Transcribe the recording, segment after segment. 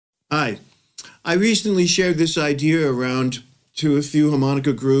Hi. I recently shared this idea around to a few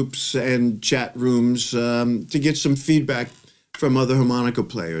harmonica groups and chat rooms to get some feedback from other harmonica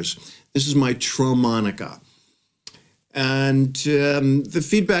players. This is my Trum onica. And the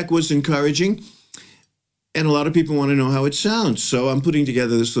feedback was encouraging, and a lot of people want to know how it sounds. So I'm putting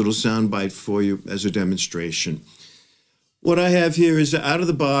together this little sound bite for you as a demonstration. What I have here is an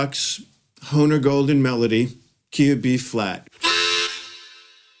out-of-the-box Hohner Golden Melody, key of B flat.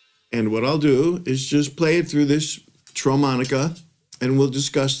 And what I'll do is just play it through this Trum onica, and we'll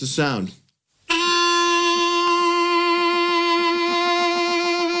discuss the sound.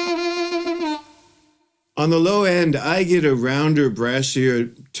 On the low end, I get a rounder,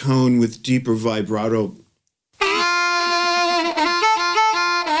 brassier tone with deeper vibrato.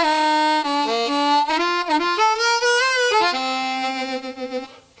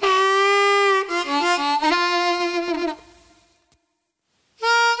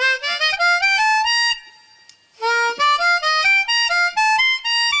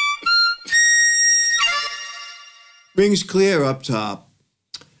 Rings clear up top.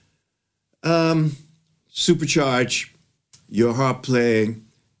 Supercharge your harp playing,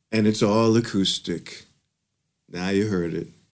 and it's all acoustic. Now you heard it.